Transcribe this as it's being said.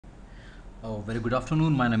Very good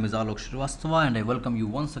afternoon. My name is Alok Shrivastava and I welcome you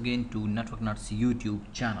once again to Networknuts YouTube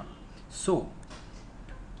channel. So,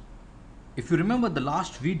 if you remember the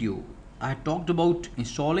last video, I had talked about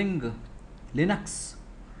installing Linux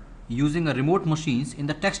using a remote machines in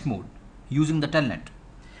the text mode using the telnet.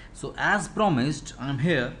 So as promised, I am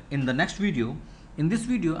here in the next video. In this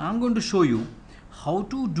video, I am going to show you how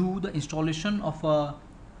to do the installation of a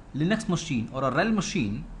Linux machine or a RHEL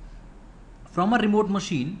machine from a remote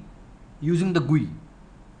machine using the GUI.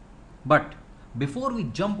 But before we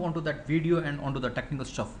jump onto that video and onto the technical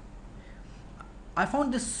stuff, I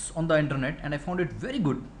found this on the internet and I found it very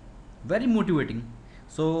good, very motivating.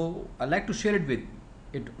 So I like to share it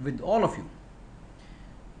with all of you.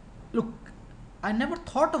 Look, I never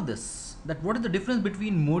thought of this, that what is the difference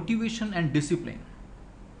between motivation and discipline.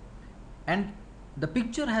 And the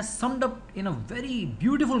picture has summed up in a very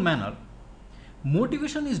beautiful manner.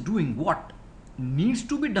 Motivation is doing what needs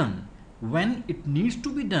to be done when it needs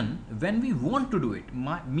to be done, when we want to do it.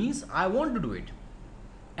 Means I want to do it.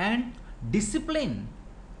 And discipline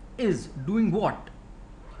is doing what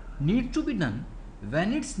needs to be done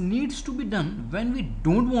when it needs to be done, when we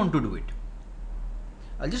don't want to do it.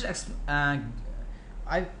 I'll just I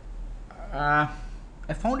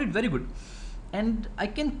found it very good, and I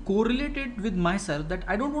can correlate it with myself that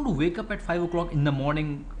I don't want to wake up at 5 o'clock in the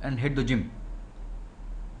morning and hit the gym,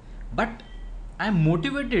 but I'm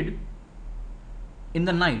motivated in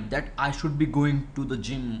the night that I should be going to the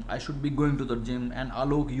gym. And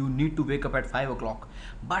Alok, you need to wake up at 5 o'clock.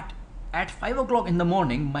 But at 5 o'clock in the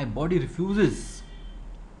morning, my body refuses.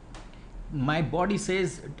 My body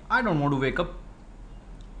says, I don't want to wake up.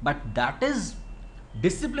 But that is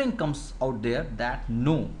discipline comes out there that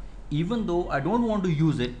no, even though I don't want to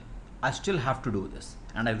use it, I still have to do this.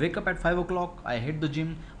 And I wake up at 5 o'clock, I hit the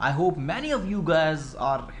gym. I hope many of you guys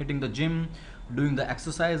are hitting the gym, doing the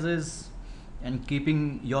exercises and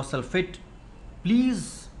keeping yourself fit.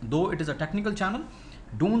 Please, though it is a technical channel,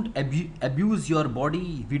 don't abuse your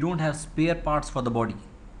body. We don't have spare parts for the body.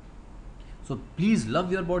 So please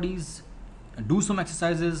love your bodies, do some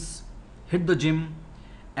exercises, hit the gym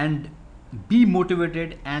and be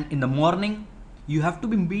motivated. And in the morning, you have to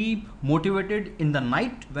be motivated in the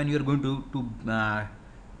night when you are going to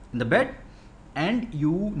in the bed, and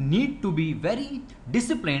you need to be very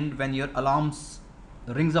disciplined when your alarms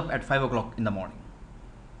rings up at 5 o'clock in the morning.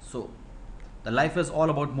 So the life is all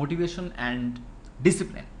about motivation and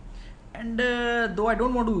discipline. And though I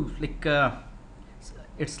don't want to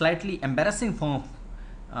it's slightly embarrassing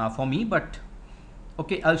for me, but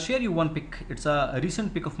okay, I'll share you one pic. It's a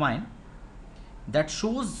recent pic of mine that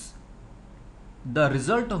shows the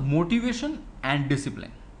result of motivation and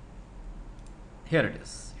discipline. Here it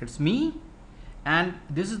is. It's me, and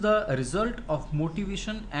this is the result of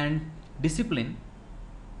motivation and discipline.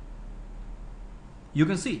 You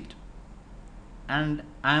can see it. And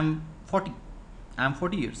I'm 40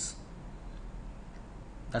 years.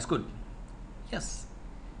 That's good. Yes.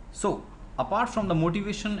 So apart from the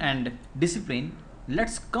motivation and discipline,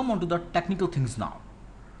 let's come on to the technical things now.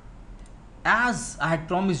 As I had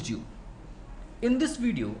promised you, in this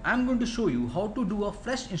video I'm going to show you how to do a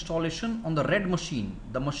fresh installation on the red machine,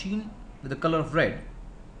 the machine with the color of red,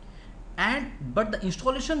 but the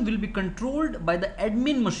installation will be controlled by the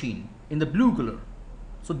admin machine in the blue color.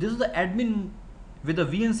 So this is the admin with the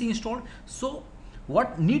VNC installed. So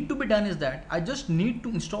what need to be done is that I just need to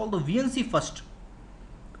install the VNC first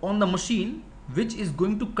on the machine which is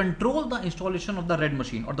going to control the installation of the red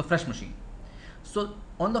machine or the fresh machine. So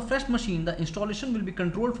on the fresh machine, the installation will be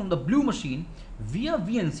controlled from the blue machine via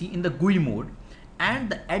VNC in the GUI mode,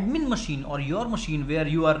 and the admin machine or your machine where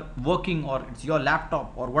you are working, or it's your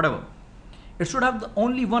laptop or whatever, it should have the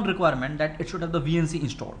only one requirement, that it should have the VNC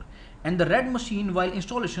installed. And the red machine, while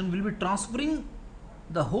installation, will be transferring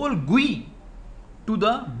the whole GUI to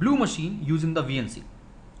the blue machine using the VNC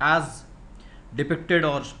as depicted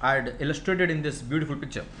or I had illustrated in this beautiful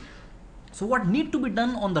picture. So what need to be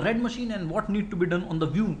done on the red machine and what need to be done on the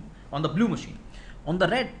blue machine? On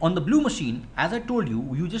the blue machine, as I told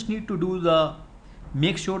you, you just need to do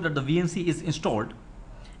make sure that the VNC is installed,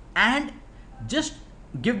 and just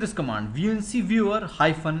give this command VNC viewer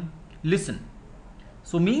 -listen.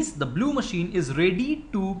 So means the blue machine is ready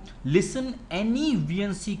to listen any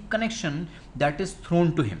VNC connection that is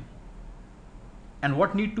thrown to him. And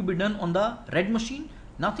what need to be done on the red machine?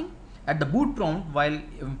 Nothing. At the boot prompt, while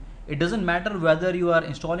it doesn't matter whether you are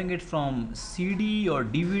installing it from CD or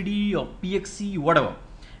DVD or PXE, whatever.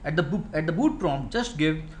 At the boot prompt, just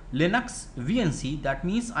give Linux VNC. That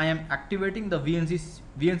means I am activating the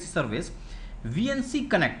VNC service. VNC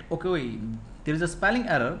connect. Okay, there is a spelling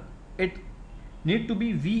error. It need to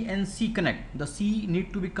be VNC connect. The C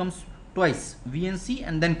need to becomes twice VNC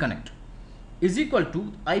and then connect is equal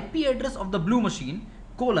to IP address of the blue machine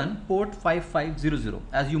colon port 5500.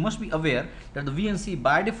 As you must be aware that the VNC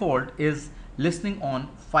by default is listening on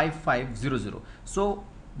 5500. So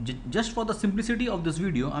just for the simplicity of this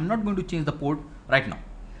video, I'm not going to change the port right now.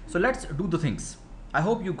 So let's do the things. I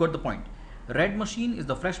hope you got the point. Red machine is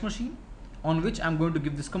the fresh machine on which I'm going to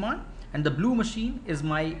give this command, and the blue machine is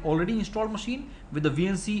my already installed machine with the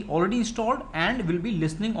VNC already installed and will be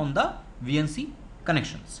listening on the VNC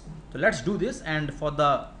connections. So let's do this, and for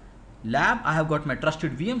the lab I have got my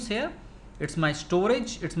trusted VMs here. It's my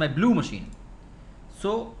storage, it's my blue machine.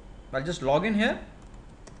 So I'll just log in here.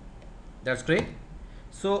 That's great.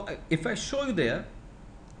 So if I show you there,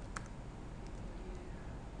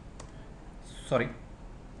 sorry,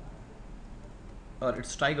 or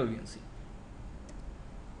it's Tiger VNC.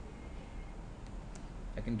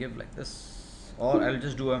 I can give like this, or I'll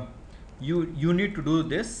just do a you need to do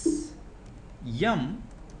this yum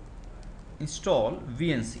install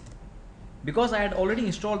VNC, because I had already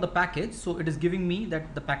installed the package, so it is giving me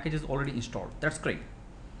that the package is already installed. That's great.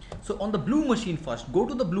 So on the blue machine, first go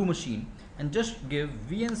to the blue machine and just give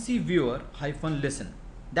VNC viewer hyphen listen.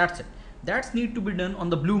 That's it. That's need to be done on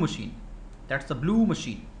the blue machine. That's the blue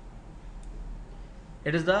machine.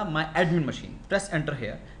 It is my admin machine. Press enter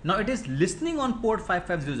here. Now it is listening on port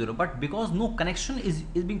 5500, but because no connection is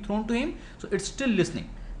being thrown to him, so it's still listening.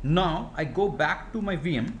 Now I go back to my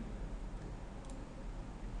VM.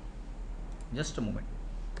 Just a moment.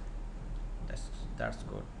 That's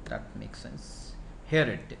good. That makes sense. Here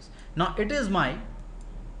it is. Now it is my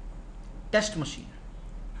test machine.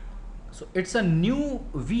 So it's a new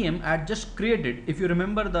VM I had just created. If you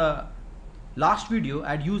remember the last video,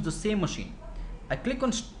 I had used the same machine. I click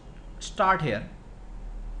on start here.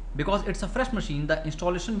 Because it's a fresh machine, the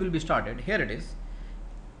installation will be started. Here it is.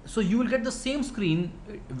 So you will get the same screen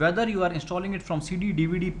whether you are installing it from CD,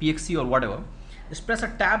 DVD, PXE or whatever. Just press a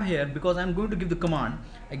tab here because I'm going to give the command.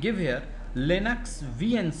 I give here Linux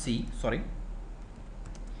VNC, sorry,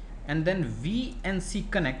 and then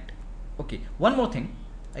VNC connect. Okay, one more thing.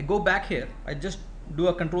 I go back here. I just do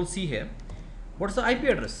a control C here. What's the IP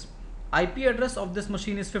address? IP address of this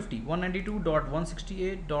machine is 50,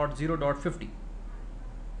 192.168.0.50.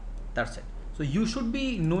 That's it. So you should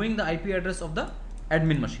be knowing the IP address of the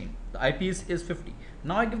admin machine. The IP is 50.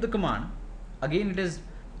 Now I give the command. Again, it is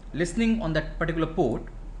listening on that particular port.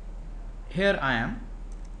 Here I am.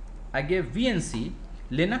 I give VNC,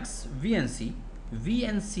 Linux VNC,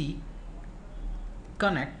 VNC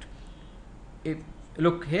connect. If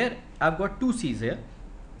look here, I've got two C's here.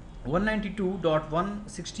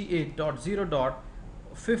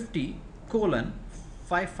 192.168.0.50 colon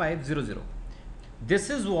 5500.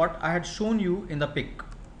 This is what I had shown you in the pic.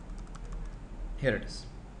 Here it is.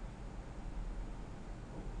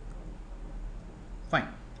 Fine.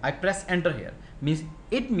 I press enter here.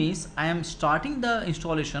 It means I am starting the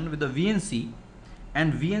installation with the VNC,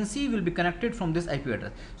 and VNC will be connected from this IP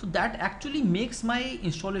address. So that actually makes my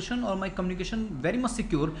installation or my communication very much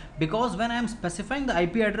secure, because when I am specifying the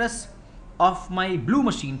IP address of my blue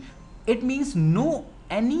machine, it means not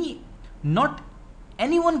anyone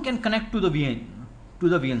can connect to the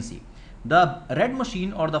VNC. The red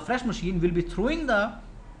machine or the fresh machine will be throwing the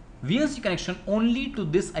VNC connection only to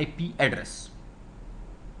this IP address.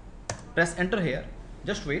 Press enter here.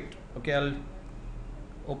 Just wait. Okay, I'll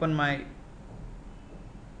open my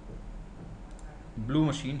blue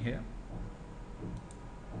machine here.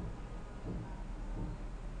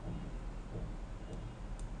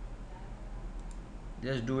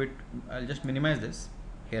 Just do it. I'll just minimize this.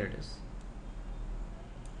 Here it is.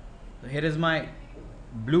 So here is my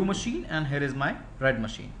blue machine and here is my red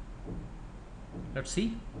machine. Let's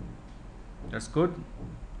see. That's good.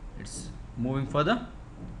 It's moving further.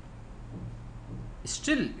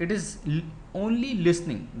 Still it is only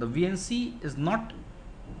listening. The VNC is not,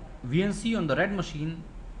 VNC on the red machine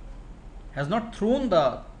has not thrown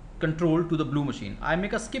the control to the blue machine. I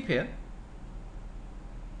make a skip here.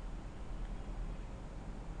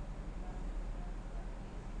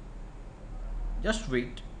 Just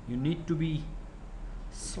wait. You need to be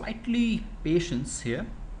slightly patient here,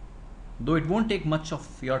 though it won't take much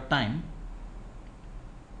of your time.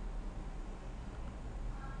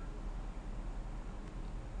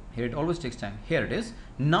 Here it always takes time. Here it is.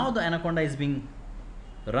 Now the Anaconda is being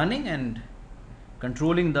running and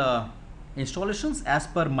controlling the installations as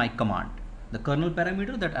per my command, the kernel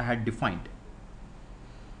parameter that I had defined.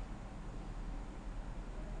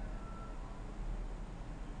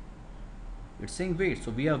 It's saying wait,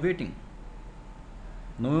 so we are waiting.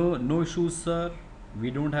 No issues, sir.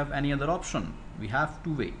 We don't have any other option. We have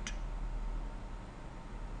to wait.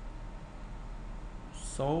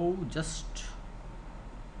 So just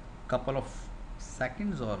couple of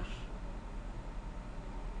seconds, or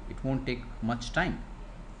it won't take much time.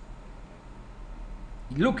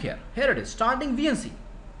 Look here, here it is, starting VNC,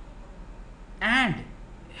 and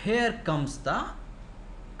here comes the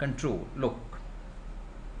control. Look,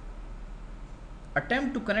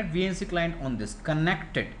 attempt to connect VNC client on this,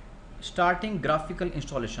 connected, starting graphical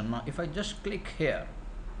installation. Now if I just click here,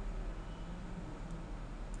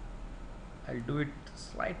 I'll do it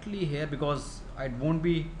slightly here because I won't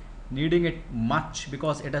be needing it much,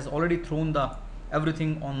 because it has already thrown the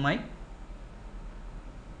everything on my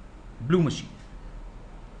blue machine.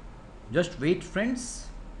 Just wait friends,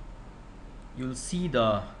 you'll see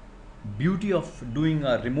the beauty of doing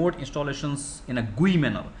remote installations in a GUI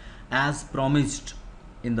manner as promised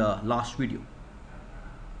in the last video.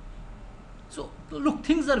 So look,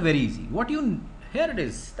 things are very easy. Here it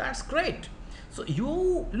is, that's great. So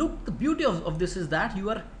you look, the beauty of this is that you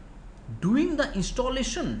are doing the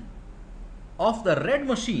installation of the red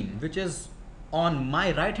machine, which is on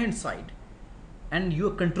my right hand side, and you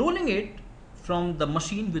are controlling it from the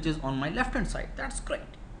machine which is on my left hand side. That's great,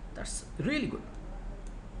 that's really good.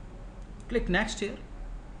 Click next here.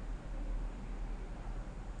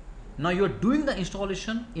 Now you are doing the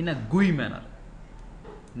installation in a GUI manner.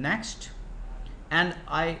 Next. And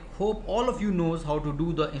I hope all of you knows how to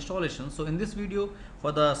do the installation. So in this video,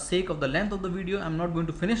 for the sake of the length of the video, I'm not going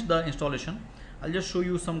to finish the installation. I'll just show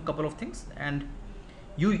you some couple of things, and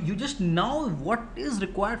you just now what is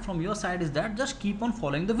required from your side is that just keep on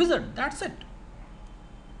following the wizard. That's it.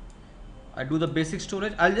 I do the basic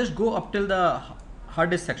storage. I'll just go up till the hard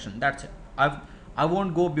disk section. That's it. I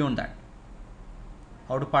won't go beyond that.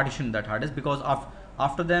 How to partition that hard disk, because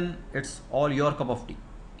after then it's all your cup of tea.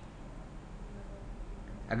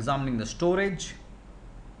 Examining the storage,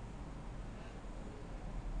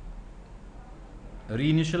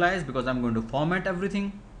 reinitialize because I'm going to format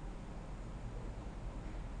everything,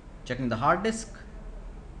 checking the hard disk,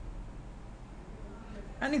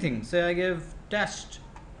 anything, say I give test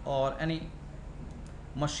or any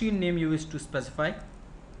machine name you wish to specify,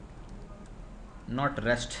 not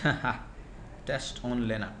rest, test on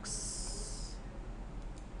Linux.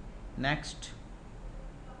 Next.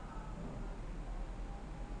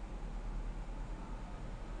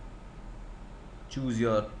 Choose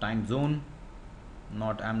your time zone.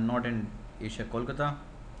 I'm not in Asia, Kolkata,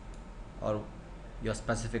 or your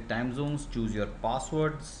specific time zones. Choose your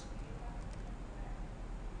passwords.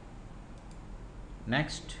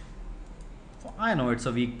 Next. I know it's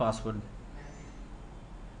a weak password,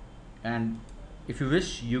 and if you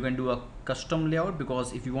wish you can do a custom layout,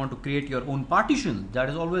 because if you want to create your own partitions, that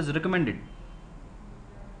is always recommended.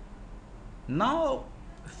 Now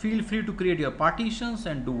feel free to create your partitions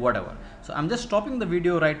and do whatever. So I'm just stopping the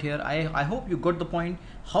video right here. I hope you got the point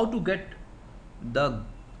how to get the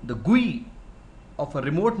GUI of a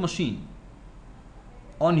remote machine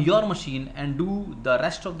on your machine and do the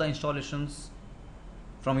rest of the installations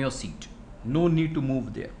from your seat. No need to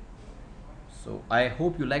move there. So I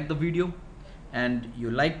hope you like the video and you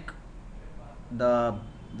like the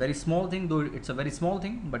very small thing, though it's a very small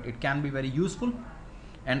thing, but it can be very useful.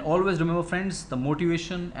 And always remember friends, the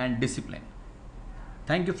motivation and discipline.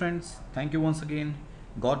 Thank you friends. Thank you once again.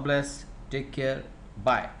 God bless. Take care.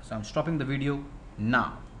 Bye. So I'm stopping the video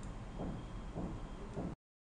now.